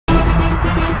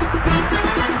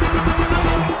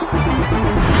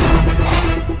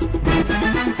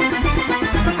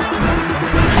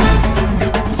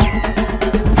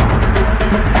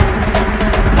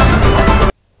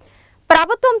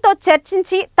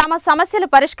చర్చించి తమ సమస్యలు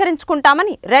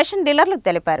పరిష్కరించుకుంటామని రేషన్ డీలర్లు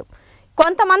తెలిపారు.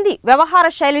 కొంతమంది వ్యవహార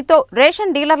శైలితో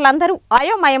రేషన్ డీలర్లందరూ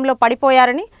అయోమయంలో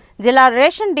పడిపోయారని జిల్లా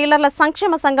రేషన్ డీలర్ల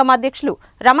సంక్షేమ సంఘం అధ్యక్షులు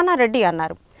రమణారెడ్డి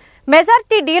అన్నారు.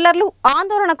 మెజార్టీ డీలర్లు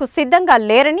ఆందోళనకు సిద్ధంగా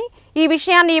లేరని, ఈ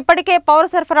విషయాన్ని ఇప్పటికే పౌర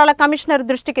సరఫరాల కమిషనర్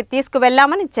దృష్టికి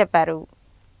తీసుకువెళ్లామని చెప్పారు.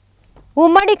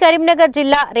 ఉమ్మడి కరీంనగర్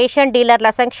జిల్లా రేషన్ డీలర్ల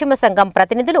సంక్షేమ సంఘం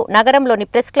ప్రతినిధులు నగరంలోని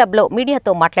ప్రెస్ క్లబ్లో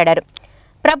మీడియాతో మాట్లాడారు.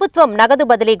 ప్రభుత్వం నగదు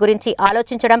బదిలీ గురించి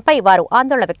ఆలోచించడంపై వారు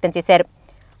ఆందోళన వ్యక్తం చేశారు.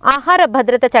 ఆహార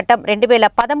భద్రత చట్టం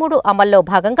 2013 అమల్లో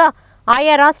భాగంగా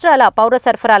ఆయా రాష్ట్రాల పౌర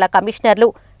సరఫరాల కమిషనర్లు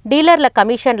డీలర్ల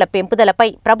కమిషన్ల పెంపుదలపై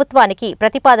ప్రభుత్వానికి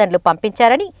ప్రతిపాదనలు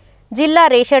పంపించారని జిల్లా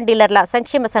రేషన్ డీలర్ల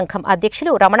సంక్షేమ సంఘం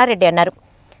అధ్యక్షులు రమణారెడ్డి అన్నారు.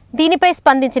 దీనిపై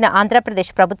స్పందించిన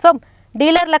ఆంధ్రప్రదేశ్ ప్రభుత్వం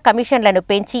డీలర్ల కమిషన్లను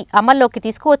పెంచి అమల్లోకి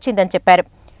తీసుకువచ్చిందని చెప్పారు.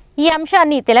 ఈ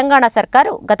అంశాన్ని తెలంగాణ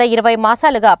సర్కారు గత 20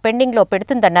 మాసాలుగా పెండింగ్లో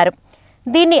పెడుతుందన్నారు.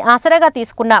 దీన్ని ఆసరాగా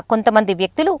తీసుకున్న కొంతమంది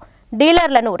వ్యక్తులు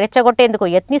డీలర్లను రెచ్చగొట్టేందుకు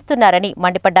యత్నిస్తున్నారని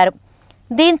మండిపడ్డారు.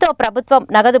 దీంతో ప్రభుత్వం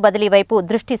నగదు బదిలీ వైపు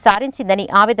దృష్టి సారించిందని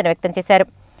ఆవేదన వ్యక్తం చేశారు.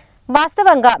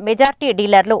 వాస్తవంగా మెజార్టీ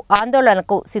డీలర్లు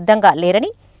ఆందోళనకు సిద్ధంగా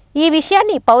లేరని, ఈ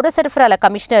విషయాన్ని పౌర సరఫరాల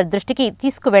కమిషనర్ దృష్టికి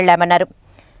తీసుకువెళ్లామన్నారు.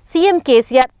 సీఎం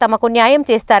కేసీఆర్ తమకు న్యాయం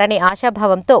చేస్తారనే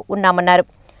ఆశాభావంతో ఉన్నామన్నారు.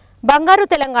 బంగారు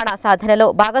తెలంగాణ సాధనలో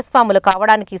భాగస్వాములు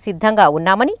కావడానికి సిద్ధంగా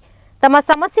ఉన్నామని, తమ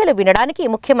సమస్యలు వినడానికి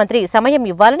ముఖ్యమంత్రి సమయం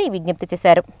ఇవ్వాలని విజ్ఞప్తి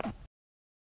చేశారు.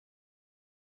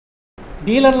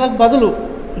 డీలర్లకు బదులు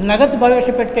నగదు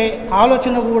ప్రవేశపెట్టే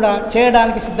ఆలోచన కూడా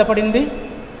చేయడానికి సిద్ధపడింది.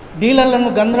 డీలర్లను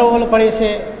గందరగోళ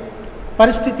పడేసే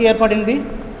పరిస్థితి ఏర్పడింది.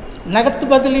 నగదు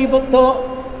బదిలీతో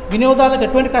వినియోగదారులకు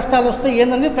ఎటువంటి కష్టాలు వస్తాయి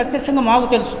ఏందనేది ప్రత్యక్షంగా మాకు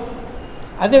తెలుసు.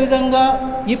 అదేవిధంగా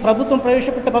ఈ ప్రభుత్వం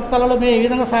ప్రవేశపెట్టే పథకాలలో మేము ఏ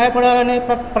విధంగా సహాయపడాలనే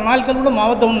ప్రణాళికలు కూడా మా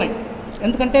వద్ద ఉన్నాయి.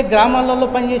 ఎందుకంటే గ్రామాలలో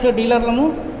పనిచేసే డీలర్లను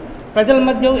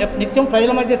నిత్యం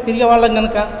ప్రజల మధ్య తిరిగే వాళ్ళం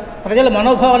కనుక ప్రజల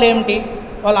మనోభావాలు ఏమిటి,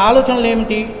 వాళ్ళ ఆలోచనలు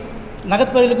ఏమిటి,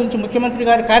 నగదు బదిలీ గురించి ముఖ్యమంత్రి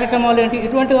గారి కార్యక్రమాలు ఏంటి,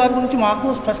 ఇటువంటి వారి గురించి మాకు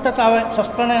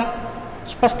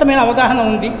స్పష్టమైన అవగాహన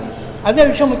ఉంది. అదే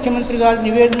విషయం ముఖ్యమంత్రి గారు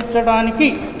నివేదించడానికి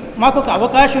మాకు ఒక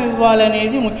అవకాశం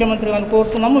ఇవ్వాలనేది ముఖ్యమంత్రి గారిని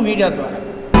కోరుతున్నాము మీడియా ద్వారా.